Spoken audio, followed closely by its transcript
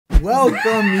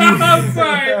Welcome you. I'm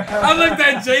sorry. I looked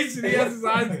at Jason. He has his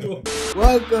eyes closed.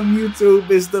 Welcome YouTube.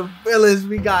 It's the Villainz.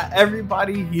 We got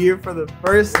everybody here for the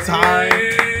first time.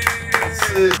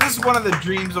 This is one of the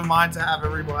dreams of mine to have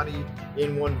everybody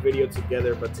in one video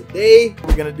together. But today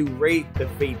we're gonna do Rate the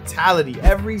Fatality.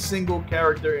 Every single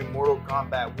character in Mortal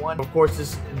Kombat 1. Of course,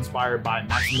 this is inspired by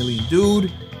Maximilian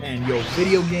Dude and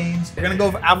video games. We're gonna go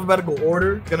for alphabetical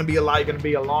order. It's gonna be a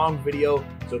long video.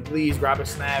 So please grab a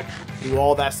snack, do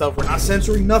all that stuff. We're not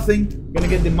censoring nothing. We're gonna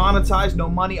get demonetized, no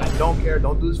money. I don't care.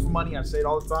 Don't do this for money. I say it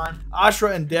all the time.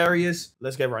 Ashra and Darius,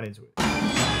 let's get right into it.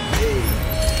 Hey.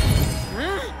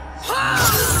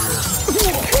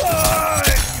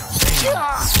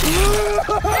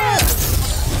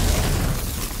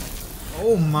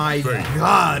 Oh my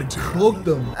God, cooked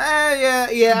them.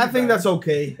 Yeah, I think that's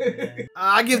okay.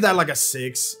 I give that like a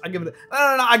 6. I give it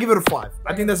I give it a 5.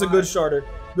 I think that's a good starter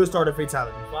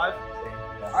fatality. 5?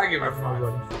 I give it a 5.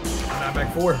 Not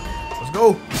back 4. Let's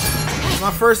go. It's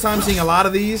my first time seeing a lot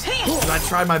of these, and I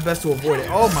tried my best to avoid it.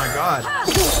 Oh my God.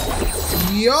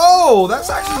 Yo, that's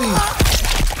actually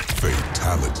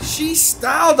fatality. She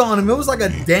styled on him. It was like a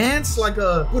dance, like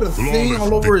put a thing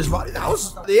all over his body. That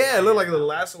was, yeah, it looked like the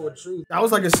lasso of truth. That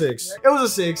was like a 6. It was a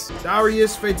 6.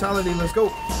 Darius fatality. Let's go.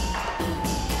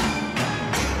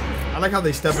 I like how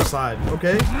they step aside.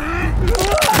 Okay.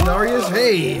 Darius,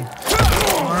 hey.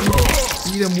 Arm,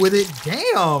 beat him with it.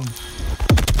 Damn.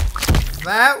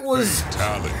 That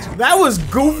was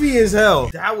goofy as hell.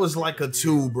 That was like a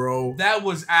 2, bro. That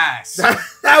was ass.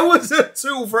 That was a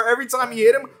 2 for every time you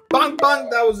hit him. Bang, bang,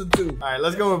 that was a 2. All right,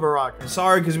 let's go with Barack. I'm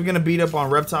sorry, because we're going to beat up on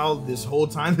Reptile this whole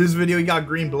time. This video, he got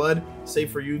green blood. Safe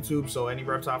for YouTube, so any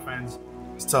Reptile fans,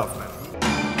 it's tough, man.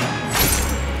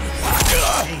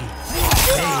 Hey.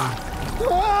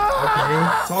 Okay,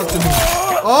 talk to me.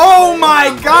 Oh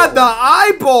my God, the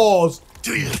eyeballs.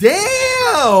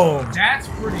 Damn. That's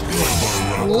pretty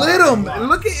good. Lit him.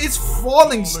 Look at it's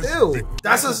falling still.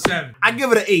 That's a 7. I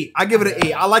give it an 8. I give it an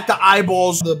 8. I like the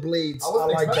eyeballs, the blades. I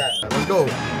like that. Let's go.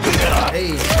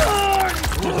 Hey.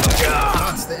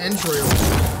 That's the entrails.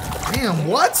 Damn,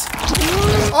 what?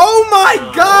 Oh my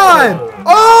God.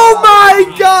 Oh my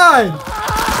God.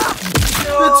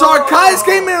 The Tarkais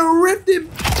came in and ripped him.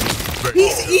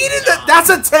 He's eating the. That's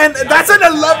a 10. That's an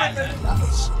 11.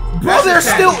 Bro, they're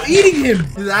still eating him.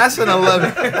 That's an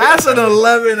 11. That's an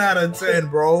 11 out of 10,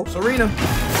 bro. Serena.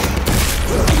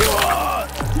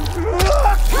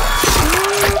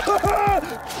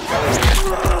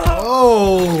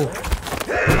 Oh.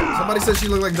 Somebody said she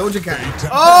looked like Doja Cat.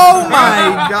 Oh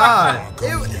my God.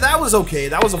 That was okay.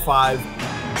 That was a 5.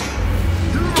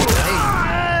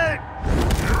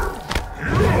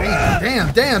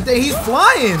 Hey. Damn. He's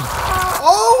flying.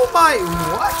 Oh my.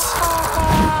 What?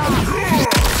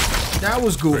 That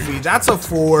was goofy. That's a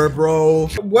 4, bro.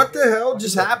 What the hell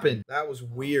just happened? That was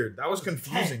weird. That was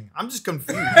confusing. I'm just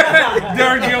confused.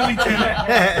 Derek, the only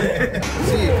 10.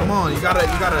 See, come on. You gotta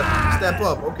step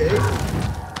up. Okay.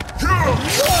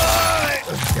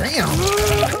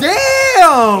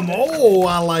 Damn. Oh,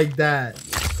 I like that.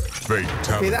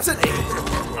 Okay, that's an 8.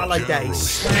 I like that. He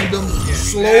slammed him.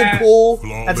 Slow pull.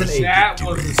 That's an 8. That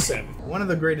was a 7. One of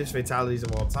the greatest fatalities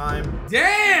of all time.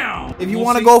 Damn! If you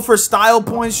want to go for style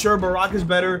points, sure, Barack is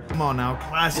better. Come on now,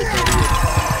 classic.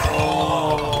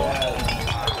 Oh.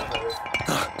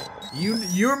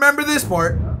 You remember this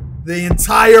part? The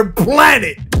entire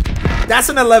planet. That's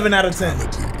an 11 out of 10.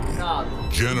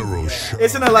 General.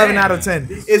 It's an 11 out of 10.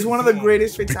 It's one of the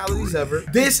greatest fatalities ever.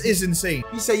 This is insane.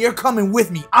 He said, "You're coming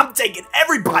with me. I'm taking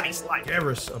everybody's life."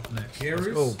 Garrus up next.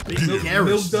 Garrus? Oh,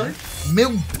 Milk dud?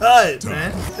 Milk dud,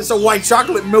 man. It's a white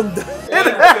chocolate milk dud.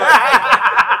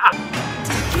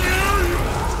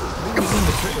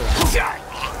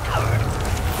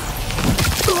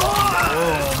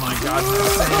 Oh my God.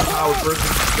 Same power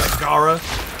versus Gara.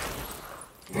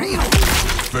 Damn.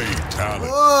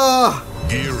 Fatality.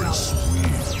 Gear is sweet.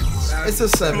 It's a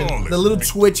 7. The little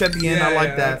twitch at the end, I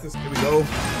like that. Here we go.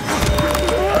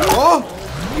 Oh,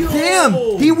 damn.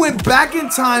 He went back in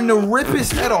time to rip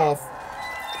his head off.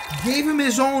 Gave him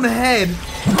his own head.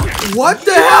 What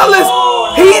the hell is...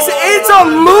 It's a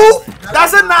loop?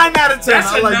 That's a 9 out of 10.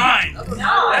 That's a 9.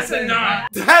 That's a 9.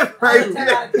 That right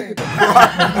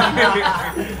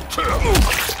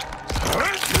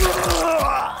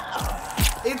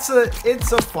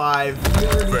It's a 5.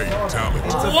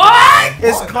 What?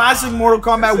 It's classic Mortal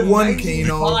Kombat 1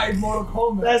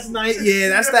 Kano. That's nice. Yeah,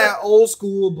 that's that old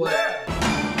school, but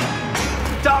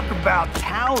talk about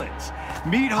talent.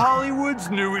 Meet Hollywood's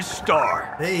newest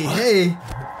star. Hey,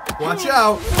 watch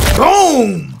out.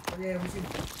 Boom!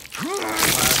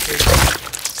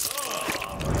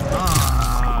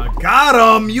 Got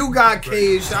him. You got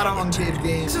Cage. Shout out on Cage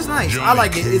Games. This is nice. I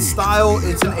like it. It's style.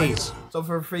 It's an 8. So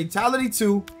for Fatality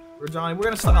 2, for Johnny, we're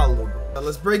gonna start out a little bit.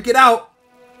 Let's break it out.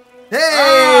 Hey!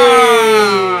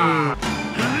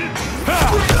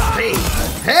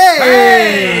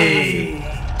 Hey!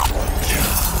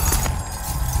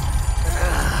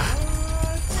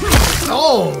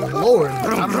 Oh Lord!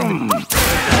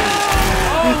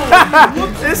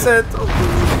 It's a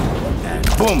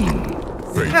boom.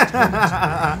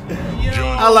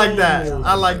 I like that.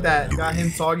 I like that. Got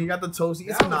him talking. Got the toast. He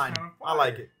gets a 9. I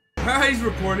like it. He's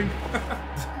recording.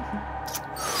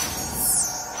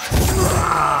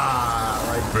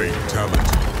 Right. Fatality.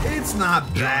 It's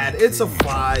not bad. It's a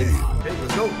 5. Okay,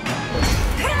 let's go.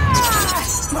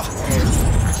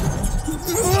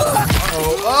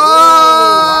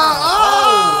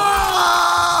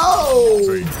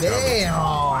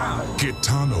 Damn.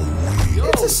 Kitana wins.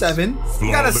 It's a 7.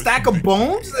 You got a stack of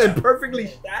bones and perfectly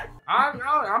stacked.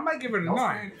 I might give it a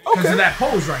 9 because of that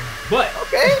pose right now. But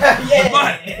Okay.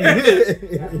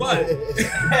 but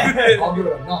I'll give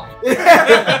it a 9.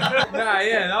 nah,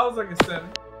 yeah, that was like a 7.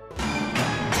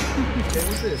 Okay,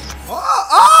 what's this? Oh!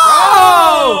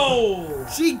 Oh!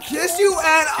 She kissed you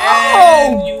and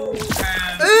And oh! you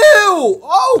have Ew!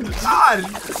 Oh God!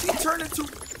 She turned into.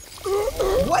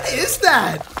 What is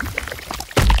that?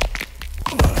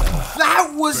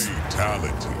 That was.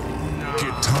 Fatality.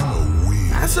 Kitana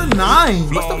wins. That's a 9.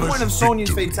 What's the point of Sonya's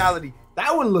fatality?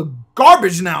 That one look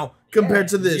garbage now compared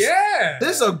to this. yeah.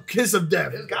 This is a kiss of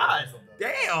death. God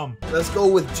damn. Let's go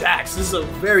with Jax. This is a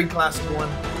very classic one.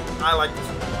 I like this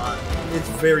one a lot. It's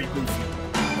very goofy.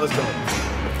 Let's go.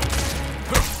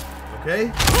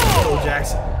 Okay. Oh,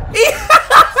 Jax.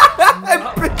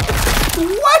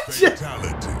 What?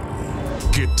 Fatality.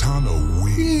 Kitana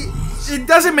wins. It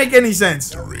doesn't make any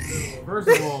sense. First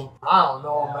of all, I don't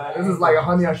know, man. This is like a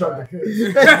Honey I Shrunk the Kids.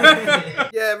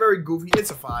 Yeah, very goofy. It's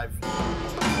a 5.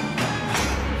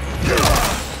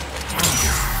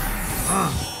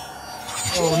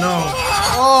 Oh no.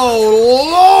 Oh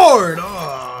Lord. Oh.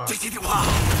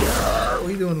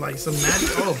 We doing like some magic.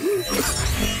 Oh.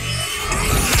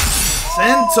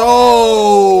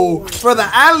 Sento for the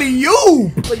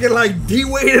alley-oop. Looking like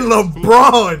D-Wade and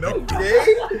LeBron.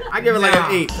 Okay. I give it like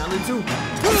an 8. Tally 2.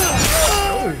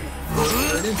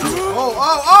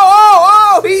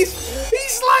 Oh, he's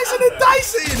slicing and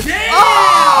dicing. Damn.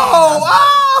 Oh.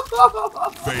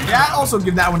 Yeah, I also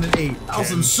give that one an 8. That was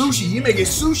some sushi. You make it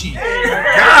sushi.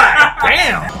 God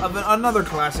damn. Another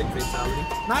classic fatality.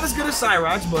 Not as good as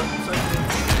Cyrax, but.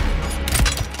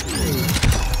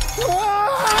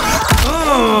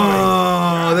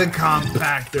 Oh, the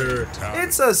compactor.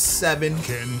 It's a 7.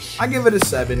 I give it a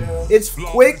 7. It's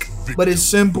quick, but it's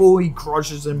simple. He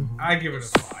crushes him. I give it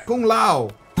a 5. Kung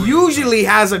Lao usually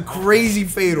has a crazy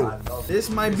fatal. This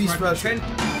might be special.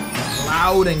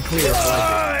 Loud and clear.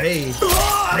 Like hey.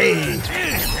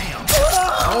 Damn.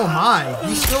 Oh my.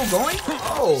 He's still going?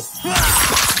 Oh.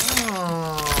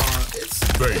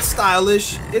 It's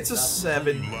stylish. It's a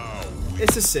 7.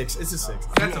 It's a 6. It's a 6.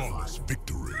 That's a 5.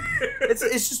 It's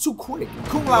just too quick.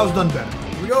 Kung Lao's done better.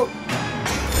 Here we go.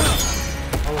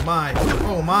 Oh my.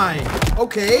 Oh my.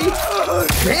 Okay.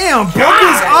 Damn. Broke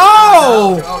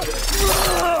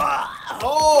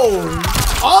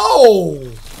Oh.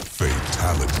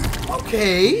 Fatality.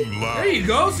 Okay. There you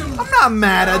go. I'm not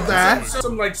mad at that.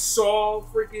 Some like Saw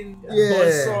freaking Yeah.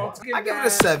 buzzsaw. I give it a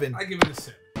 7. I give it a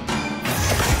 7.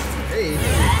 Hey.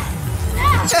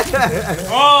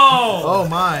 Oh. Oh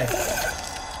my.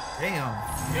 Damn.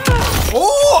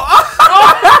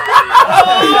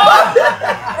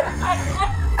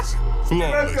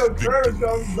 Flawless victory.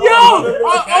 Yo!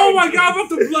 Oh my god, I'm about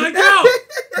to black out!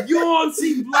 Yo, I'm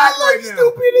seeing black I right look now.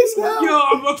 stupid as hell. Yo,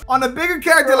 I'm about to. On a bigger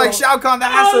character like Shao Kahn,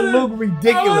 that has to look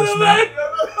ridiculous, man.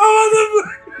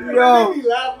 Yo.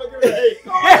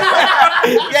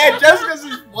 Yeah, just because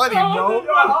he's funny, bro.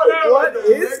 What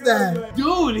is that?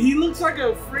 Dude, he looks like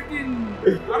a freaking. I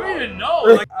don't even know.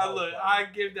 Like, I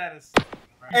give that a 7.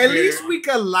 At least we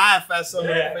could laugh at some of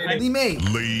the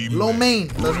faded. Low main.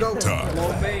 Let's go.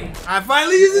 Low main. I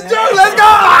finally used the joke. Let's go.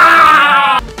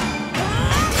 Ah!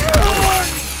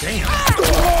 Damn.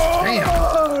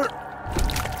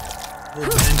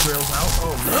 Little entrails out.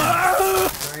 Oh, man.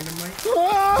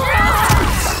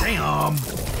 Damn.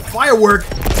 Firework.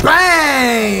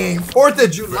 Bang. 4th of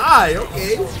July.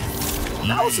 Okay.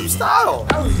 That was some style.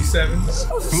 That was a 7. That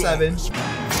was a 7.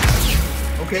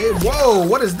 Okay, whoa,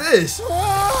 what is this?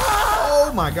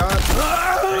 Oh my god.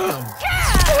 Damn.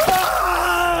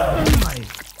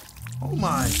 Oh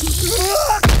my.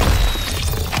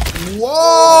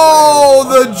 Whoa,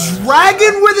 the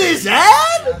dragon with his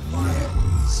head?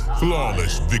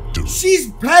 Flawless victory.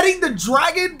 She's petting the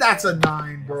dragon? That's a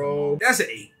 9, bro. That's an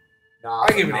 8. Nah,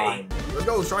 I give it an 8. Let's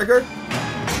go, striker.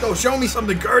 Let's go. Show me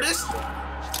something, Curtis.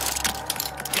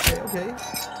 Okay.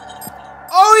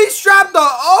 Oh, he strapped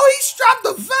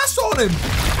the vest on him.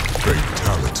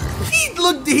 Fatality.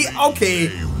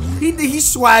 He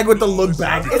swag with the look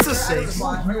back. It's a 6.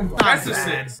 That's a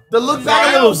 6. The look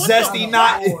back a little zesty,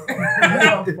 not.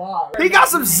 He got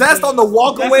some zest on the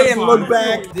walk away and look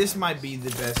back. This might be the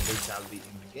best fatality in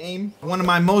the game. One of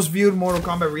my most viewed Mortal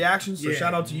Kombat reactions. So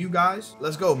shout out to you guys.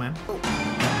 Let's go, man.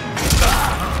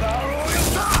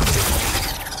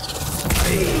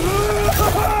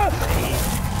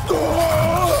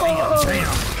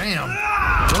 Damn.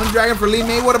 One dragon for Lee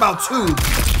May. What about 2?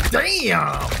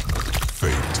 Damn.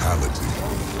 Fatality.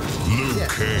 Liu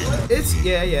Kang. It's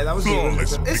that was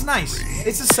good. It's nice.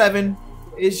 It's a 7.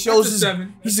 It shows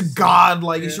he's a god.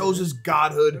 Like it shows his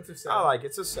godhood. I like it.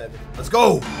 It's a 7. Let's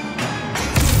go.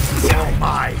 Oh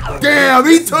my! Damn,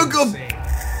 he took him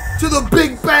to the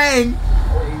Big Bang.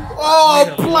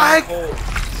 Oh, black.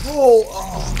 Oh.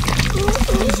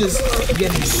 He's just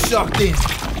getting sucked in.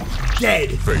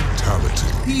 Dead. Fatality.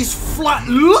 He's flat.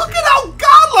 Look at how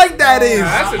godlike that is.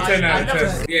 That's a 10 out of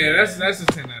 10. Yeah, that's a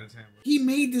 10 out of 10. He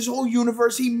made this whole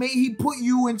universe. He put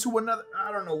you into another.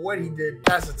 I don't know what he did.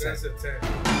 That's a 10. That's a 10.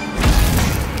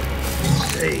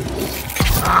 Hey.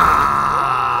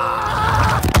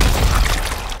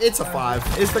 It's a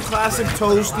 5. It's the classic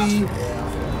toasty.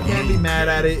 Can't be mad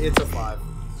at it. It's a 5.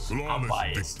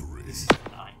 Flawless victory.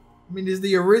 I mean, is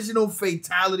the original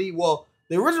fatality? Well,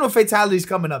 the original fatality is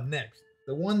coming up next.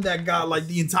 The one that got like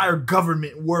the entire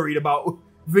government worried about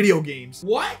video games.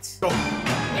 What? Go.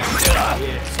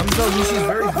 Yeah. Some tells me she's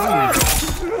very hungry.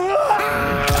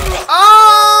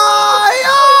 Oh,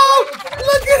 yo!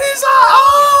 Look at his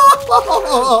eye!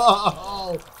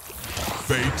 Oh!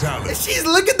 Fatality. She's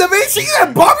looking at the man. She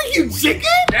got barbecue chicken?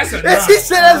 That's a 9. And she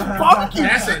said that's barbecue.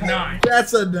 That's a 9.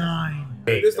 That's a 9.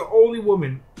 This is the only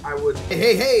woman I would.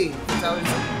 Hey.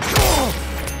 Fatality.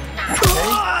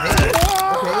 Okay.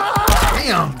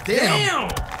 Damn.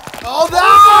 Oh, no!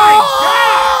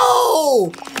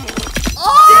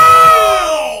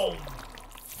 Oh!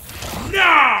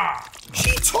 Nah!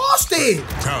 She tossed it.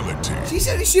 Fatality. She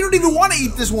said she don't even want to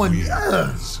eat this one.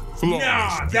 Yeah.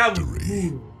 Nah, that was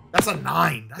brutal. That's a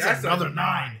 9. That's another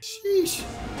 9. Sheesh.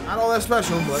 Not all that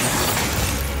special, but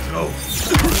go.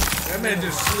 That man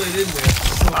just slid in there.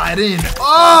 Slide in.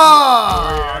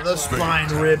 Oh, the spine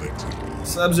rip.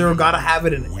 Sub-Zero gotta have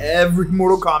it in every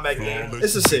Mortal Kombat game.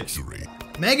 It's a 6.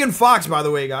 Megan Fox, by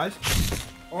the way, guys.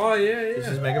 Oh, yeah. This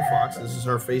is Megan Fox. This is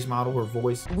her face model, her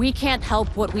voice. We can't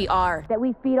help what we are. That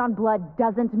we feed on blood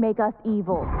doesn't make us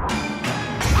evil.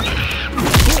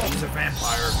 She's a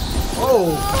vampire.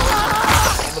 Oh,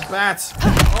 the bats.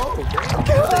 Oh,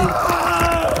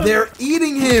 damn. They're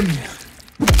eating him.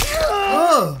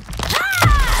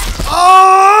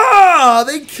 Oh,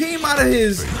 they came out of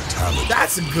his. Fatality.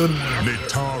 That's a good one.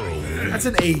 Netaro. That's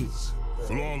an 8.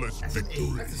 Flawless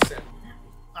victory. That's a 7.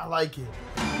 I like it.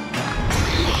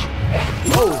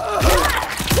 Oh.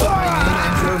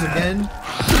 Intros again.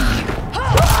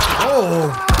 Oh.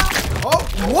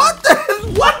 What the?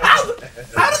 What?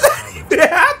 How did that even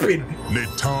happen?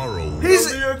 Netaro. He's.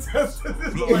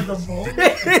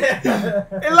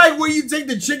 And like when you take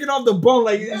the chicken off the bone,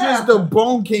 like it's just the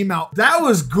bone came out. That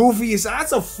was goofy.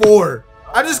 That's a 4.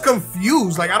 I just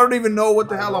confused. Like I don't even know what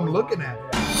the hell I'm looking at.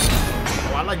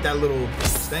 Oh, I like that little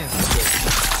stance.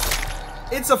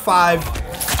 It's a 5.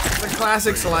 The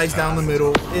classic slice down the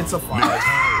middle. It's a 5.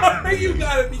 You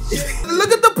gotta be kidding.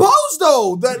 Look at the pose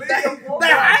though. The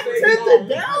hat tilted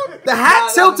down. The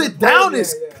hat tilted down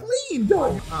is clean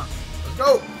though. Let's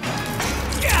go.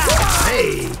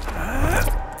 Hey.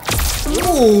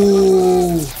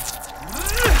 Ooh.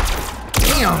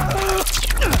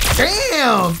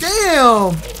 Damn.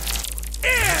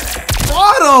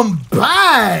 Brought him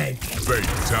back.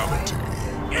 Fatality.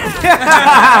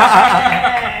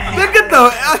 Look at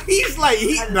he's like,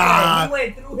 nah. He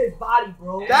went through his body,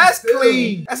 bro. That's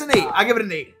clean. That's an 8. I give it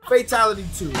an 8. Fatality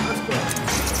 2. Let's go.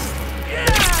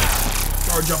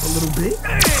 Charge up a little bit.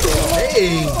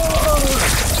 Hey.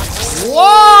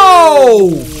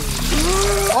 Whoa.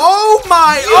 Oh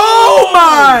my. Oh.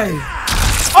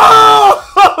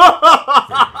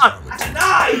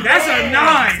 That's a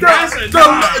 9. That's a 9.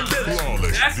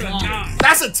 That's a 9.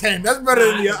 That's a 10. That's better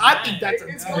than the other. I think that's a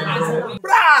 10.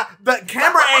 Blah, the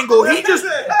camera angle, he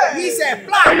said,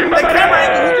 fly. The camera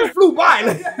angle, he just flew by.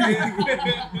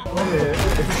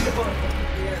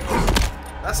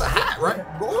 That's a hat, right?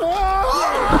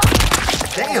 Oh.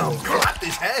 Damn, clapped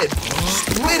his head.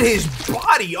 Split his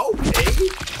body, okay.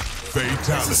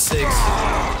 Fatality.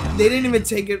 6. They didn't even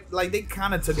take it, like, they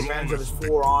kind of took advantage of his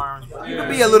forearms. You can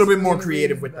be a little bit more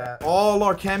creative with that. All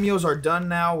our cameos are done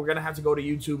now. We're going to have to go to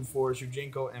YouTube for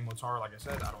Shujinko and Motaro. Like I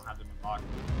said, I don't have them unlocked.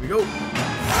 Here we go.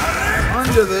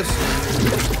 Under this.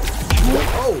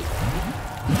 Oh.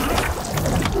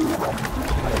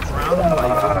 Drown him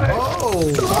like,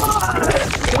 oh.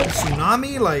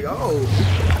 Tsunami, like, oh.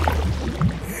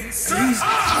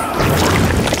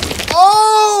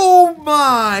 Oh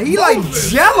my! He like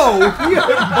Jello.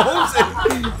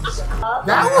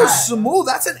 That was smooth.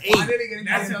 That's an 8.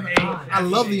 That's an 8. I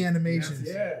love the animations.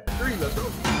 Yeah. 3. Let's go.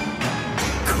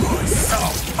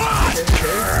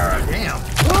 Damn!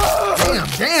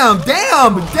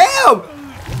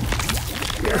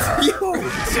 Yo.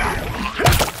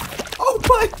 Oh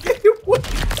my God!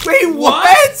 Wait,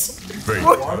 what?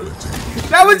 Fatality.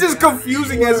 That was just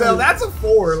confusing as hell. That's a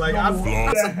 4. Like, that's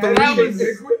a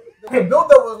 3. The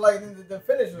build up was like the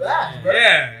finish of that, bro.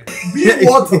 Yeah. Be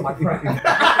water, my friend.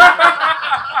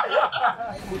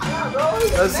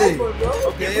 Let's see.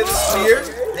 Okay, the spear.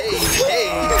 Hey.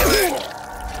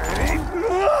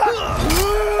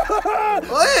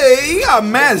 Hey, he got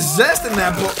mad zest in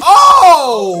that book.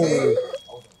 Oh!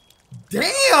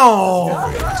 Damn!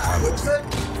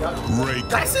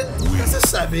 That's a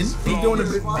 7. He's doing a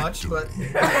bit much, but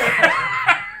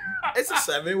it's a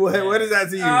 7. What is that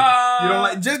to you? You don't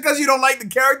like just because you don't like the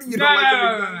character. You don't like the.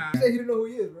 No. He said he didn't know who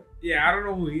he is, bro. Yeah, I don't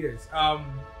know who he is.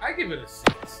 I give it a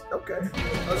 6. Okay,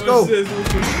 let's go. What's this?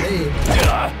 Hey.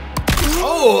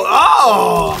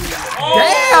 Oh!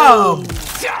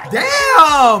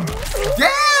 Damn!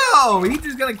 He's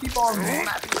just gonna keep on.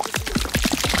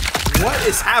 What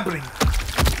is happening?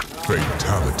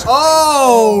 Fatality.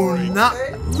 Oh, not.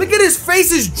 Look at his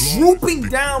face is drooping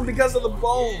down because of the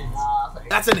bones.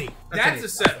 That's an 8. That's a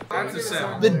 7. That's a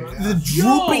 7. The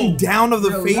drooping down of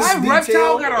the face That detail.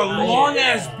 reptile got a long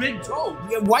ass big toe.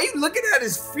 Yeah, why are you looking at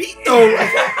his feet though?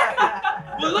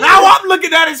 Now I'm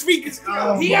looking at his feet. He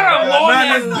got a long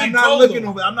ass big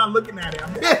toe. I'm not looking at it.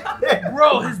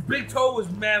 Bro, his big toe was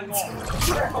mad long.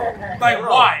 Like,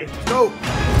 why? Go.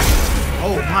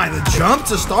 Oh my, the jump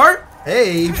to start?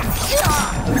 Hey.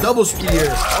 Double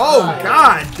spear. Oh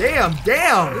god, damn.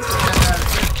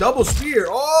 Double spear.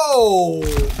 Oh.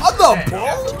 On the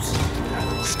balls.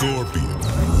 Scorpion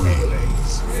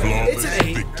wins. It's Flawless an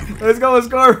 8. victory. Let's go with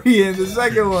Scorpion, the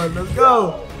second one. Let's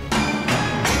go.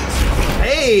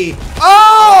 Hey.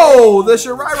 Oh, the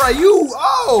Shirai Ryu.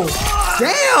 Oh.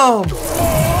 Damn.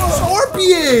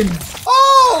 Scorpion.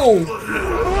 Oh.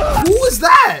 Who was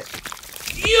that?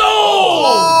 Yo!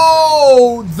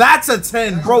 Oh, that's a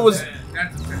 10. Bro, That's a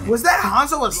 10. was that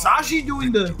Hanzo Asashi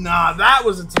doing the... Nah, that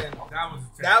was a 10. That was a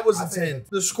 10. That was a 10.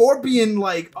 The Scorpion,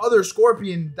 like, other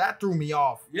Scorpion, that threw me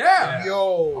off. Yeah.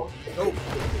 Yo. Nope.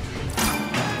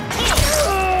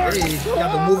 Hey,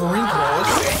 got the Wolverine claws.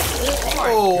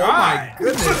 Oh my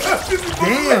goodness.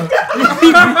 Damn.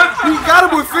 He got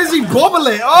him with fizzy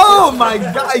bubbly. Oh my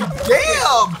god.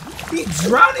 Damn. He's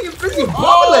drowning in fizzy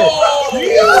bubbly.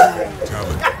 Jay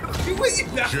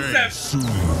Suli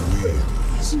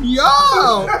wins.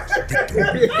 Yo.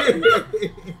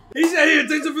 He said, here,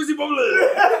 take some fizzy bubbly.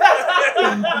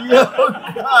 Yo,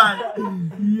 God.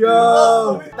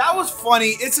 Yo. That was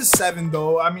funny. It's a 7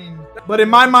 though. I mean, but in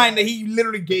my mind, he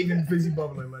literally gave him fizzy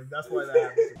bubbly. Like, that's why that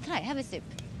happened. Can I have a sip?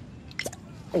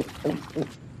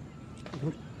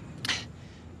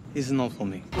 It's not for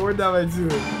me. We're down by 2.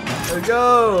 Let's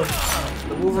go.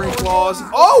 The Wolverine claws.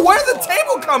 Oh, where did the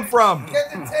table come from? Get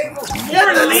the table.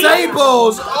 Get the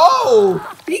tables. Oh,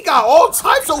 he got all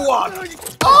types of walk.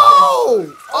 Oh.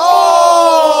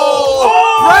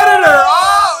 Predator.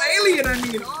 Oh, alien, I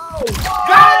mean. Oh.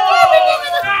 God.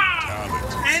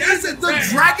 And the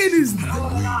dragon is...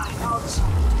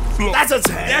 That's a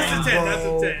 10. That's a 10. That's a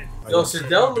 10. Yo,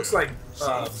 Sindel looks like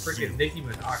freaking Nicki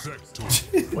Minaj.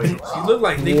 She looked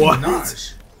like Nicki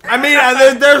Minaj. I mean,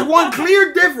 there's one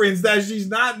clear difference that she's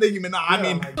not Nicki Minaj. I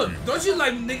mean, Look, don't you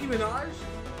like Nicki Minaj?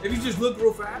 If you just look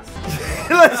real fast.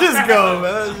 let's just go,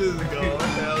 man. Let's just go. What the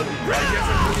hell is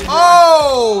that?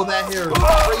 Oh, that hair is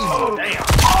crazy.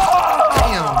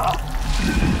 Damn.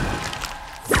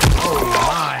 Oh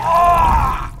my.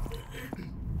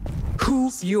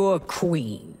 Who's your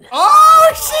queen?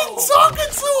 Oh, she's talking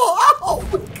to him. Oh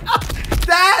my god.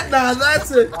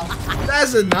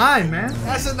 That's a 9, man.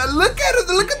 That's a 9. Look at it.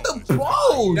 Look at the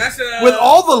pose. With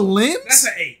all the limbs. That's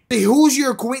an 8. Hey, who's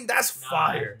your queen? That's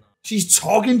fire. She's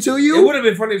talking to you. It would have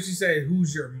been funny if she said,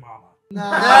 "Who's your mama?"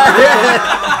 Nah.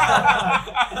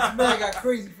 This man got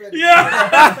crazy for that.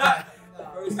 Yeah.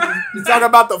 He's talking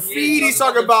about the feet. He's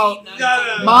talking about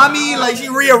mommy, like she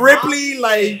Rhea Ripley,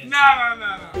 like.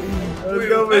 No. Let's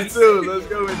go with 2. Let's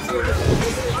go with 2.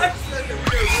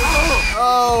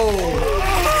 Oh.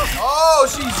 Oh,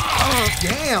 she's.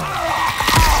 Damn.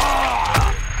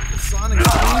 Sonic.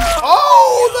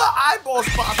 Oh, the eyeballs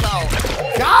pop out.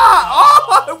 God.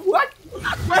 Oh, what?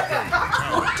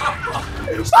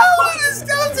 Oh, this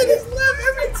skeleton is left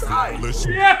every time.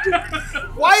 Yeah.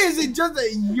 Why is it just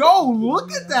a yo?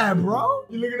 Look at that, bro.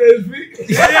 You looking at his feet?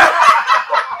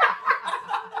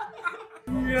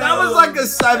 That was like a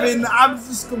 7. I'm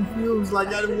just confused. Like,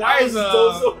 why is it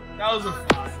so? That was a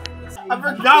 5. I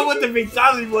forgot what the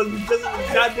fatality was because of the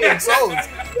goddamn souls.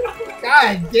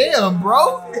 God damn,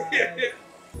 bro.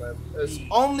 There's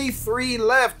only 3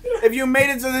 left. If you made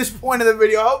it to this point of the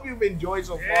video, I hope you've enjoyed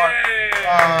so far.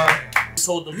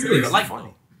 Told them to leave a like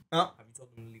though. Huh? Have you told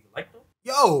them to leave a like though?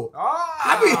 Yo,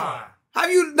 have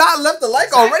you not left a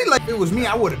like already? Like, if it was me,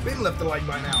 I would have been left a like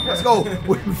by now. Let's go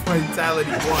with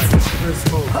Fatality 1. Let's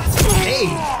smoke. Hey.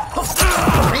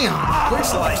 Damn.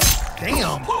 Chris, like,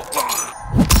 damn.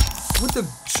 With the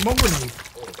smoke grenade.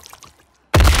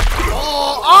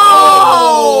 Oh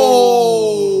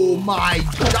my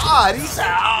God. He's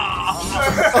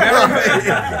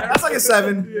that's like a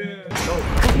 7. Yeah.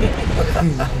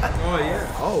 Oh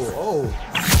yeah.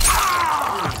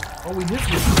 Oh, we did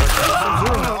this.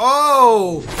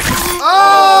 Oh!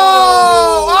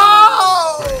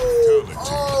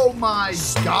 Oh my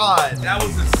God. That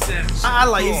was a 7. I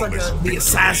like it's like the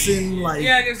assassin, like.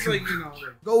 Yeah, I guess like, you know.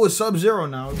 Go with Sub-Zero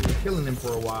now. We were killing him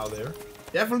for a while there.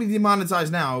 Definitely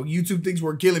demonetized now. YouTube thinks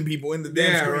we're killing people in the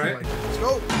damn screen. Right? Like, let's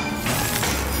go.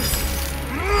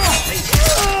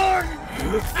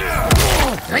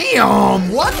 Damn!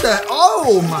 What the?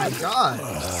 Oh my God!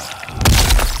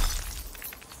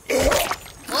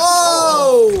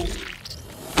 Oh!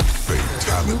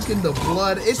 Puking the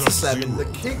blood. It's a 7. The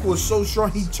kick was so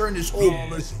strong he turned his whole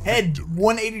head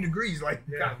 180 degrees. Like,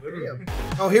 Yeah, literally.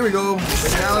 oh, here we go.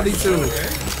 Fatality 2.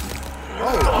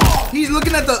 Oh, he's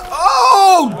looking at the.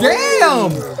 Oh,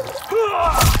 damn!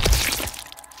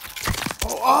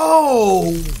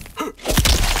 Oh.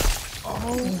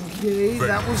 Okay,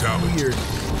 that was weird.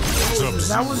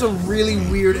 That was a really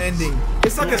weird ending.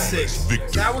 It's like a 6.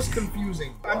 That was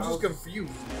confusing. I'm just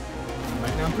confused.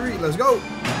 Back down 3. Let's go.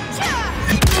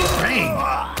 Bang.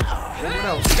 What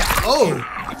else? Oh.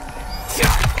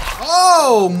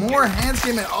 Oh, more hands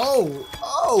came in. Oh,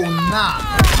 nah.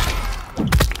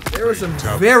 There were some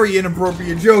very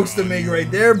inappropriate jokes to make right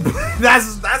there. But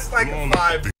that's like a 5.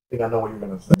 I think I know what you're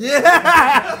gonna say. Yeah.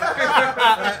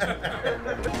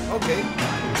 Okay.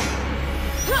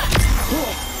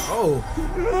 Oh.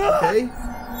 Okay.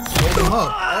 Hold him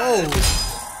up. Oh.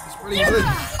 It's pretty good.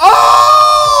 Oh!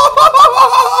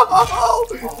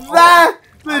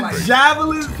 The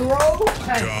javelin throw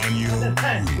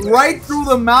right through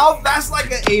the mouth. That's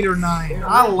like an 8 or 9.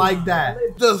 I like that.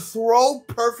 The throw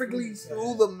perfectly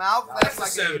through the mouth. That's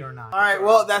like an 8 or 9. All right.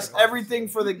 Well, that's everything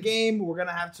for the game. We're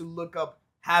gonna have to look up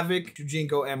Havoc,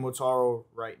 Jujinko, and Motaro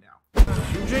right now.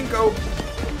 Jujinko.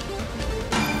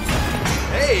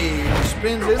 Hey,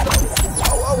 spins his.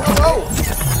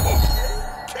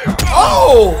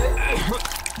 Oh!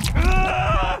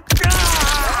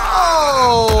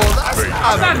 Oh,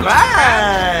 that's not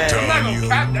bad. I'm not gonna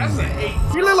cap. That's an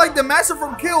 8. You look like the master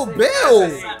from Kill Bill.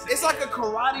 It's like a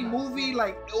karate movie,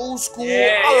 like old school.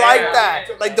 I like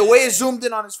that. Like the way it zoomed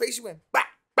in on his face, he went back.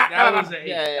 That was an 8.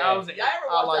 Yeah. That was an 8.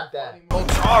 I like that.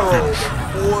 Motaro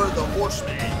before the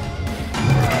Horseman.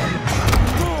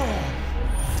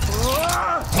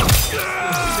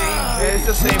 It's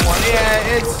the same one.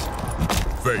 Yeah,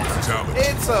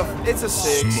 it's a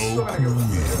 6.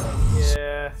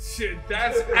 Yeah. Shit,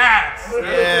 that's ass.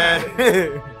 Yeah.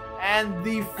 And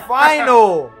the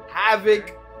final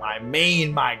Havoc, my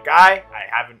guy. I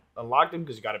haven't unlocked him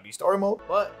because you gotta be story mode.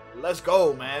 But let's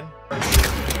go, man.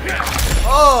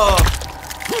 Oh,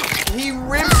 he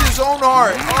rips his own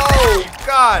heart. Oh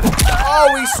God.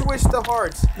 Oh, he switched the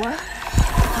hearts. What?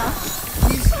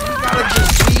 He got a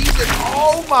disease and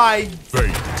oh my.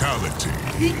 Fatality.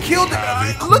 He killed the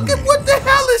guy. Look at what the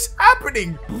hell is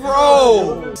happening,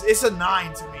 bro. It's a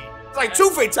 9 to me. It's like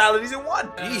 2 fatalities in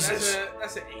 1. Jesus.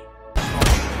 That's an 8.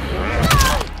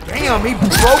 Damn, he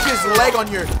broke his leg on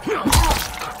your.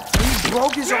 He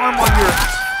broke his arm on your.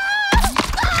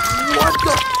 What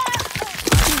the?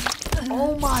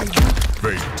 Oh my.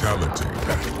 Fatality.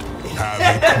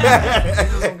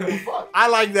 I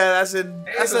like that. That's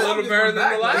a little better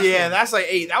than the last. Yeah, that's like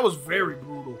 8. That was very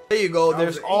brutal. There you go.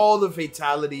 There's all the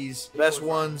fatalities. Best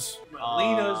ones.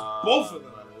 Melina's, both of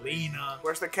them. Melina.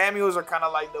 Whereas the cameos are kind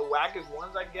of like the wackest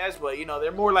ones, I guess. But you know,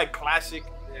 they're more like classic.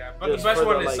 Yeah, but the best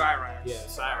one is Cyrax. Yeah,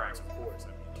 Cyrax, of course.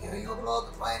 You blow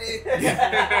up the planet.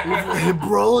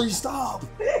 Broly, stop.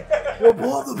 We'll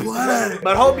blow up the planet.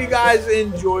 But hope you guys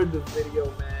enjoyed the video,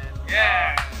 man.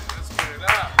 Yeah, let's get it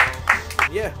up, bro.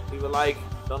 Yeah, leave a like,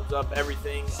 thumbs up,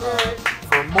 everything.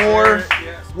 For more,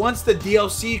 Yes. once the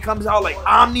DLC comes out, like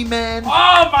Omni-Man,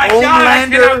 Oh my God, I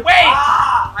cannot wait.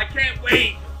 I can't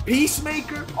wait.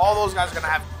 Peacemaker, all those guys are gonna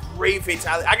have great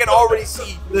fatality. I can already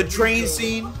see the train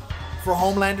scene for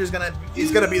Homelander is gonna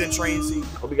be the train scene.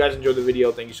 Hope you guys enjoyed the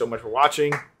video. Thank you so much for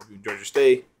watching. Hope you enjoyed your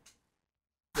stay.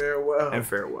 Farewell. And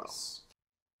farewell.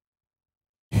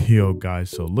 Yo guys,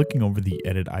 so looking over the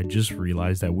edit, I just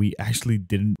realized that we actually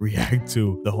didn't react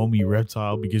to the homie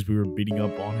Reptile because we were beating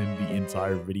up on him the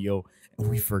entire video and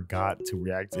we forgot to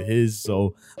react to his.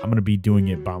 So I'm gonna be doing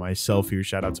it by myself here.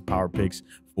 Shout out to PowerPix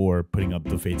for putting up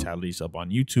the fatalities up on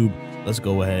YouTube. Let's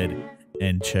go ahead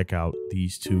and check out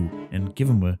these two and give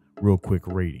them a real quick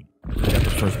rating. We got the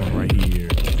first one right here.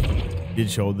 Did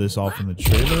show this off in the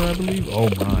trailer, I believe. Oh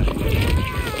my.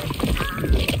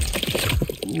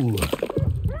 Ooh.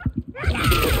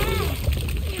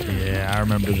 Yeah, I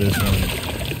remember this one.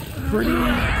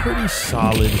 Pretty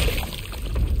solid.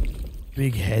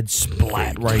 Big head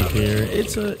splat right there.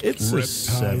 It's a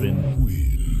 7.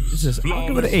 I'll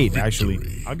give it an 8 actually.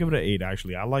 I'll give it an 8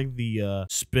 actually. I like the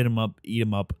spin him up, eat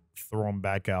him up, throw him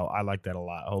back out. I like that a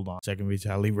lot. Hold on. Second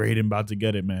fatality. Raiden about to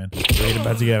get it, man. Raiden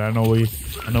about to get it. I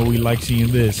know we like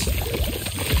seeing this.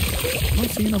 I'm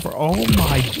seeing it for. Oh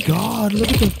my God!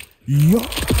 Look at the. Yo.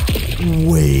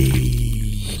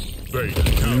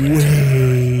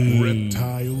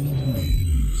 Reptile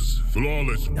wins.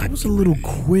 Flawless. That was a little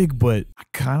quick, but I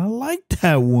kind of like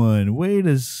that one. Wait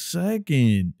a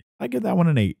second. I give that one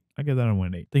an 8. Thank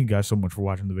you guys so much for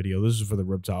watching the video. This is for the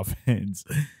Reptile fans.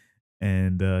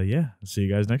 And yeah, I'll see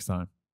you guys next time.